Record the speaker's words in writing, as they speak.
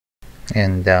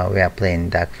And we are playing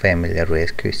Duck Family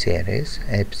Rescue Series,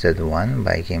 episode 1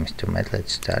 by Games2Mad.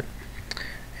 Let's start.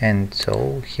 And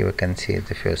so here we can see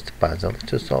the first puzzle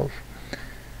to solve,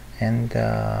 and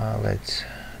let's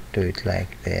do it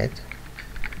like that.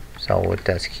 So our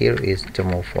task here is to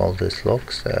move all these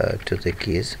logs to the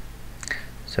keys.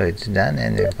 So it's done,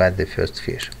 and we've got the first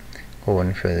fish.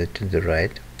 Going further to the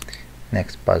right,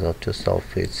 next puzzle to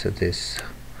solve is this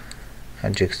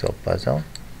jigsaw puzzle.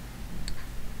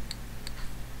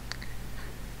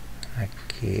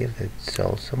 Okay, let's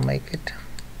also make it.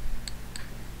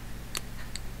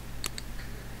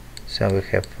 So we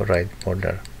have right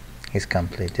border is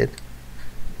completed.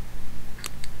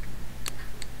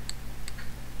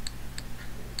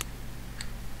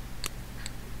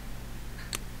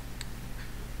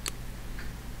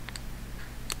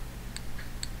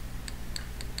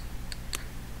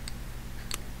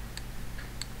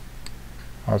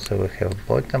 Also we have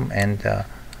bottom, and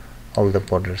all the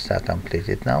borders are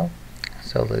completed now.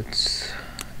 So let's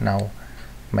now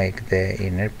make the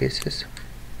inner pieces.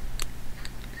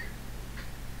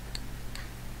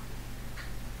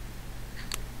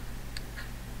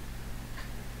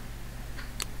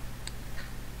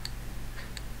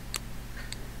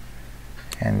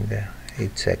 And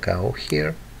it's a cow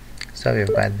here, so we've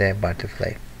got the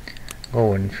butterfly.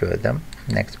 Going further,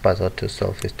 next puzzle to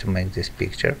solve is to make this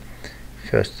picture.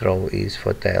 First row is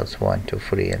for tiles 1, 2,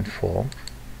 3 and 4.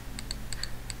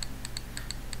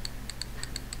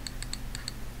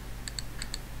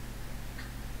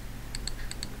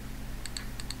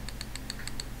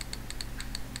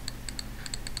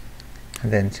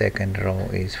 Then second row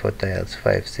is for tiles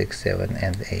 5, 6, 7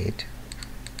 and 8.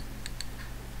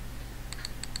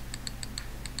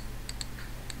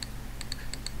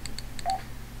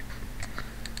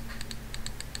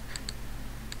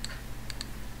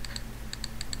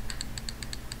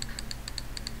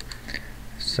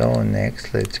 So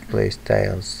next let's place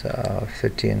tiles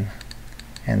 13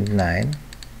 and 9,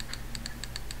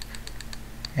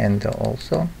 and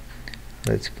also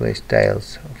let's place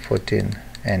tiles 14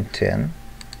 and 10.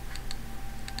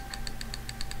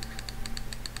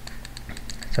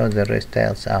 So the rest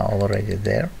tiles are already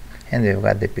there, and we've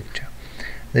got the picture.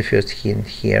 The first hint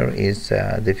here is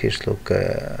the fish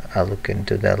are looking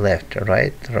to the left,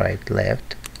 right, right,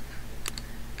 left,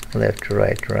 left,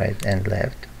 right, right and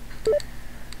left.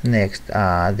 Next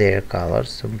are their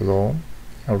colors: blue,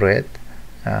 red,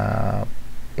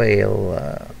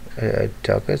 pale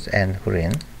turquoise and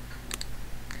green.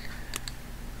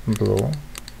 Blue,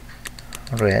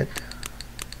 red,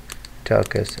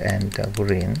 turquoise and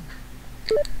green.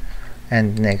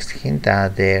 And next hint are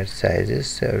their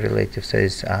sizes. Relative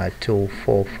sizes are 2,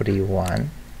 4, 3, 1,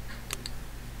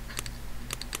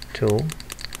 2,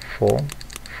 4,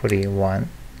 3, 1.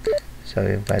 So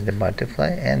we've got the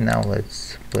butterfly, and now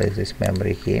let's play this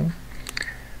memory game.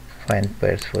 Find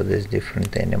pairs for these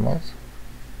different animals.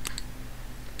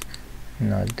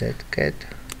 Not that cat.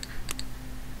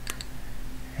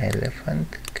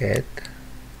 Elephant, cat,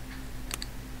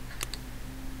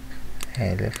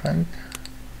 elephant,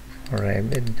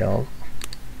 rabbit, dog,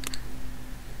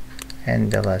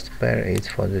 and the last pair is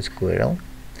for the squirrel.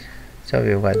 So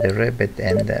we've got the rabbit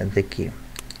and the key.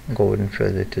 Going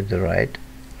further to the right,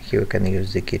 here we can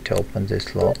use the key to open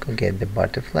this lock, get the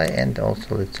butterfly, and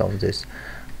also let's solve this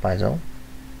puzzle.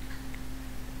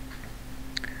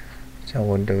 So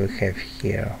what do we have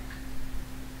here?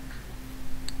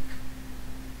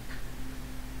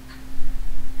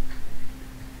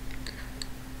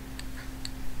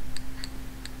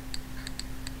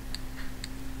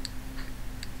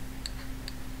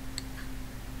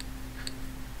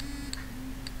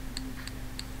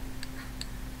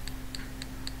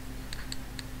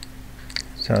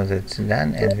 So that's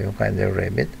done, and we've got the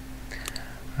rabbit.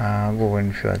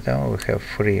 Going further, we have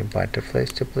 3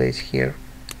 butterflies to place here.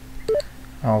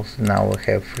 Also now we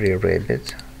have 3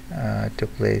 rabbits to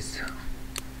place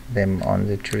them on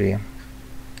the tree.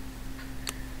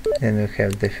 Then we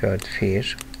have the third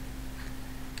fish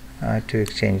to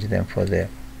exchange them for the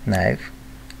knife.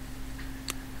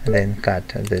 Then cut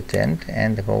the tent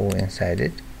and go inside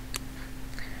it.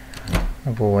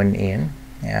 Going in,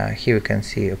 here you can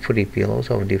see 3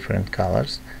 pillows of different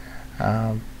colors: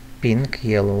 pink,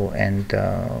 yellow and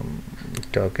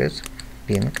turquoise.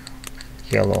 Pink,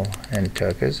 yellow and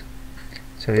turquoise.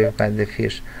 So we've got the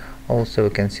fish. Also we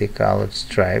can see colored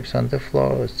stripes on the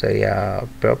floor. So yeah,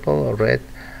 purple, red,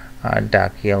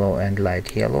 dark yellow and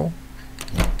light yellow.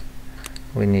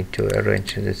 We need to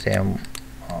arrange the same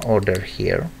order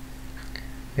here.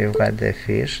 We've got the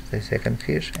fish, the second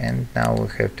fish, and now we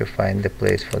have to find the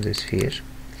place for this fish.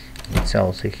 It's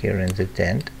also here in the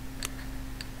tent.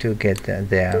 to get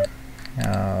their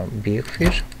big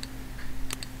fish,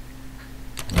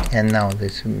 and now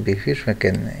this big fish we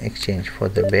can exchange for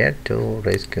the bear to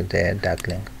rescue their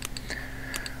duckling.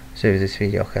 So if this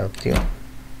video helped you,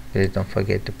 please don't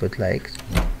forget to put likes,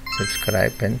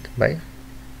 subscribe, and bye.